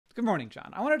Good morning,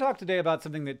 John. I want to talk today about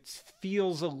something that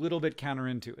feels a little bit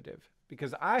counterintuitive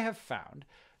because I have found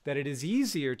that it is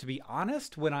easier to be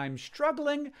honest when I'm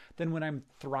struggling than when I'm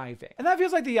thriving. And that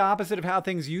feels like the opposite of how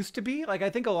things used to be. Like, I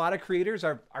think a lot of creators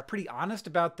are pretty honest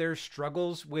about their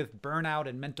struggles with burnout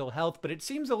and mental health, but it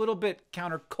seems a little bit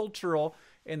countercultural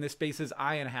in the spaces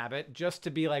I inhabit, just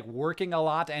to be like working a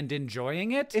lot and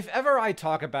enjoying it. If ever I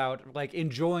talk about like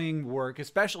enjoying work,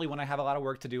 especially when I have a lot of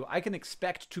work to do, I can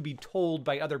expect to be told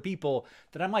by other people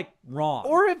that I'm like wrong.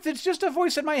 Or if it's just a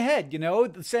voice in my head, you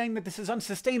know, saying that this is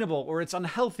unsustainable or it's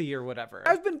unhealthy or whatever.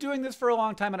 I've been doing this for a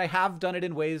long time and I have done it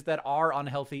in ways that are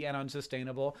unhealthy and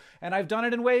unsustainable. And I've done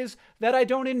it in ways that I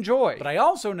don't enjoy. But I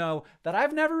also know that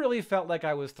I've never really felt like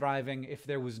I was thriving if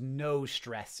there was no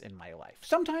stress in my life.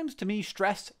 Sometimes to me,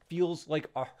 stress feels like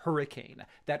a hurricane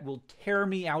that will tear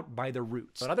me out by the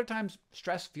roots. But other times,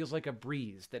 stress feels like a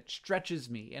breeze that stretches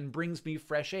me and brings me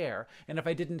fresh air. And if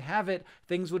I didn't have it,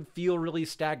 things would feel really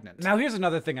stagnant. Now, here's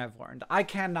another thing I've learned. I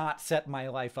cannot set my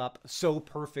life up so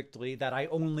perfectly that I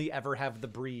only ever have the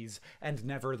breeze and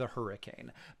never the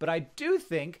hurricane. But I do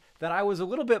think that I was a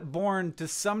little bit born to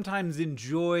sometimes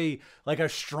enjoy like a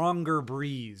stronger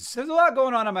breeze. There's a lot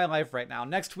going on in my life right now.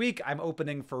 Next week, I'm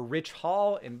opening for Rich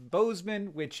Hall in Bozeman,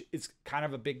 which is kind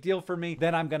of a big deal for me.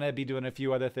 Then I'm going to be doing a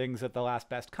few other things at the Last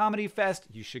Best Comedy Fest.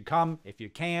 You should come if you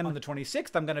can. On the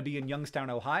 26th, I'm going to be in Youngstown,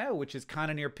 Ohio, which is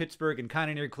kind of near Pittsburgh and kind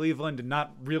of near Cleveland and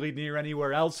not really near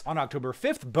anywhere else. On October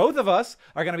 5th, both of us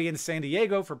are going to be in San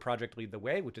Diego for Project Lead the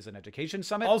Way, which is an education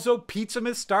summit. Also,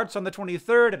 Pizzamas starts on the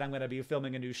 23rd, and I'm going to be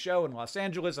filming a new show in Los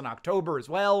Angeles in October as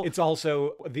well. It's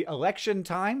also the election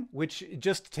time, which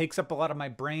just takes up a lot of my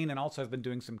brain, and also I've been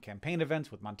doing some campaign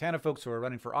events with Montana folks who are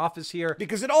running for office here.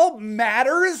 Because it all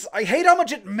matters. I hate how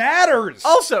much it matters.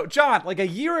 Also, John, like a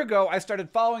year ago, I started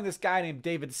following this guy named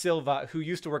David Silva who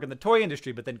used to work in the toy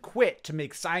industry, but then quit to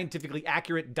make scientifically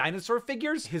accurate dinosaur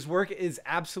figures. His work is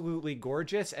absolutely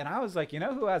gorgeous. And I was like, you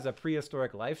know who has a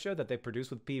prehistoric life show that they produce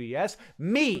with PBS?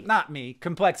 Me. Not me,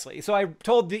 Complexly. So I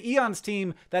told the Eons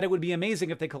team that it would be amazing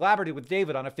if they collaborated with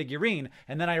David on a figurine.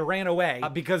 And then I ran away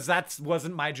because that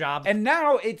wasn't my job. And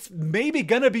now it's maybe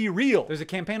gonna be real. There's a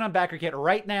campaign on BackerKit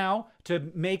right now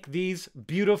to make these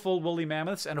beautiful woolly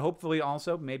mammoths and hopefully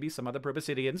also maybe some other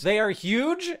proboscideans. They are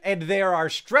huge and there are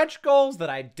stretch goals that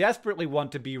I desperately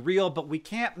want to be real, but we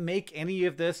can't make any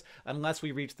of this unless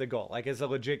we reach the goal. Like it's a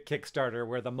legit Kickstarter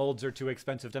where the molds are too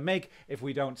expensive to make if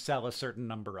we don't sell a certain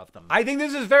number of them. I think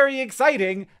this is very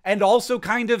exciting and also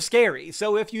kind of scary.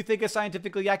 So if you think a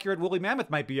scientifically accurate woolly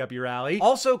mammoth might be up your alley.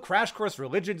 Also, Crash Course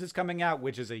Religions is coming out,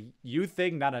 which is a you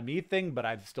thing, not a me thing, but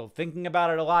I'm still thinking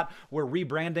about it a lot. We're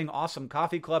rebranding Awesome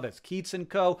Coffee Club as Keats &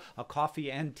 Co., a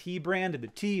coffee and tea brand, and the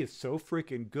tea is so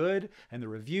freaking good, and the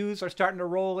reviews are starting to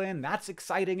roll in. That's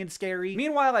exciting and scary.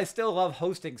 Meanwhile, I still love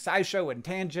hosting SciShow and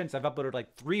Tangents. I've uploaded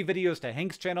like 3 videos to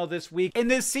Hank's channel this week, and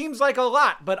this seems like a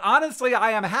lot, but honestly,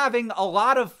 I am having a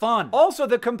lot of fun. Also,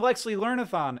 the Complexly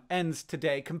Learnathon ends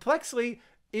today. Complexly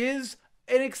is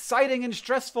an exciting and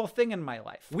stressful thing in my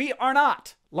life. We are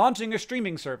not launching a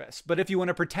streaming service, but if you want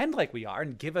to pretend like we are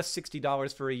and give us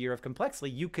 $60 for a year of Complexly,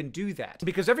 you can do that.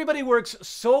 Because everybody works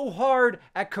so hard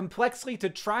at Complexly to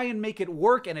try and make it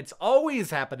work, and it's always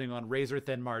happening on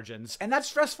razor-thin margins, and that's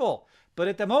stressful. But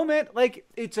at the moment, like,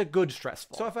 it's a good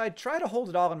stressful. So if I try to hold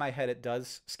it all in my head, it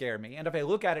does scare me. And if I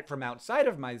look at it from outside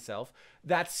of myself,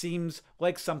 that seems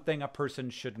like something a person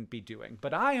shouldn't be doing.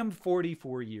 But I am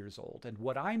 44 years old, and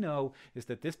what I know is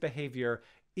that this behavior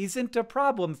isn't a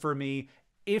problem for me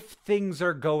if things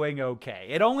are going okay.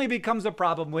 It only becomes a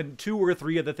problem when 2 or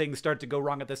 3 of the things start to go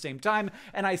wrong at the same time,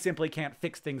 and I simply can't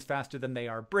fix things faster than they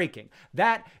are breaking.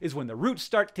 That is when the roots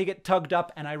start to get tugged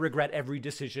up, and I regret every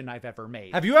decision I've ever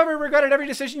made. Have you ever regretted every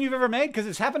decision you've ever made? Because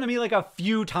it's happened to me like a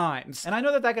few times. And I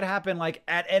know that that could happen like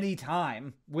at any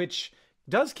time, which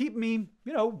does keep me,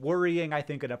 you know, worrying, I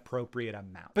think, an appropriate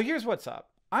amount. But here's what's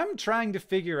up. I'm trying to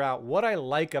figure out what I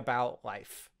like about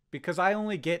life, because I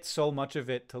only get so much of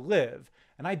it to live.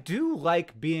 And I do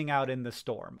like being out in the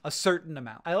storm, a certain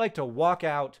amount. I like to walk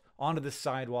out onto the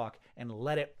sidewalk and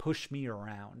let it push me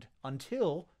around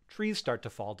until trees start to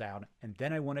fall down, and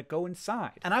then I want to go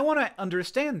inside. And I want to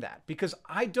understand that, because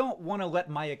I don't want to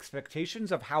let my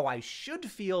expectations of how I should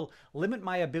feel limit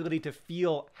my ability to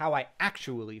feel how I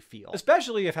actually feel.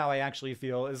 Especially if how I actually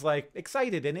feel is like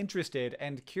excited and interested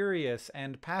and curious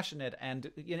and passionate and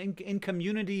in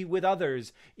community with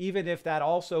others, even if that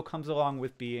also comes along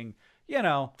with being, you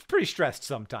know, pretty stressed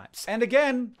sometimes. And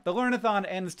again, the Learnathon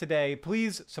ends today.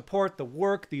 Please support the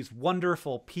work these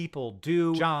wonderful people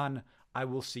do. John, I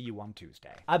will see you on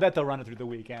Tuesday. I bet they'll run it through the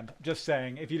weekend. Just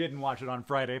saying, if you didn't watch it on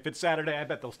Friday, if it's Saturday, I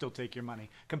bet they'll still take your money.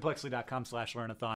 Complexly.com/learnathon.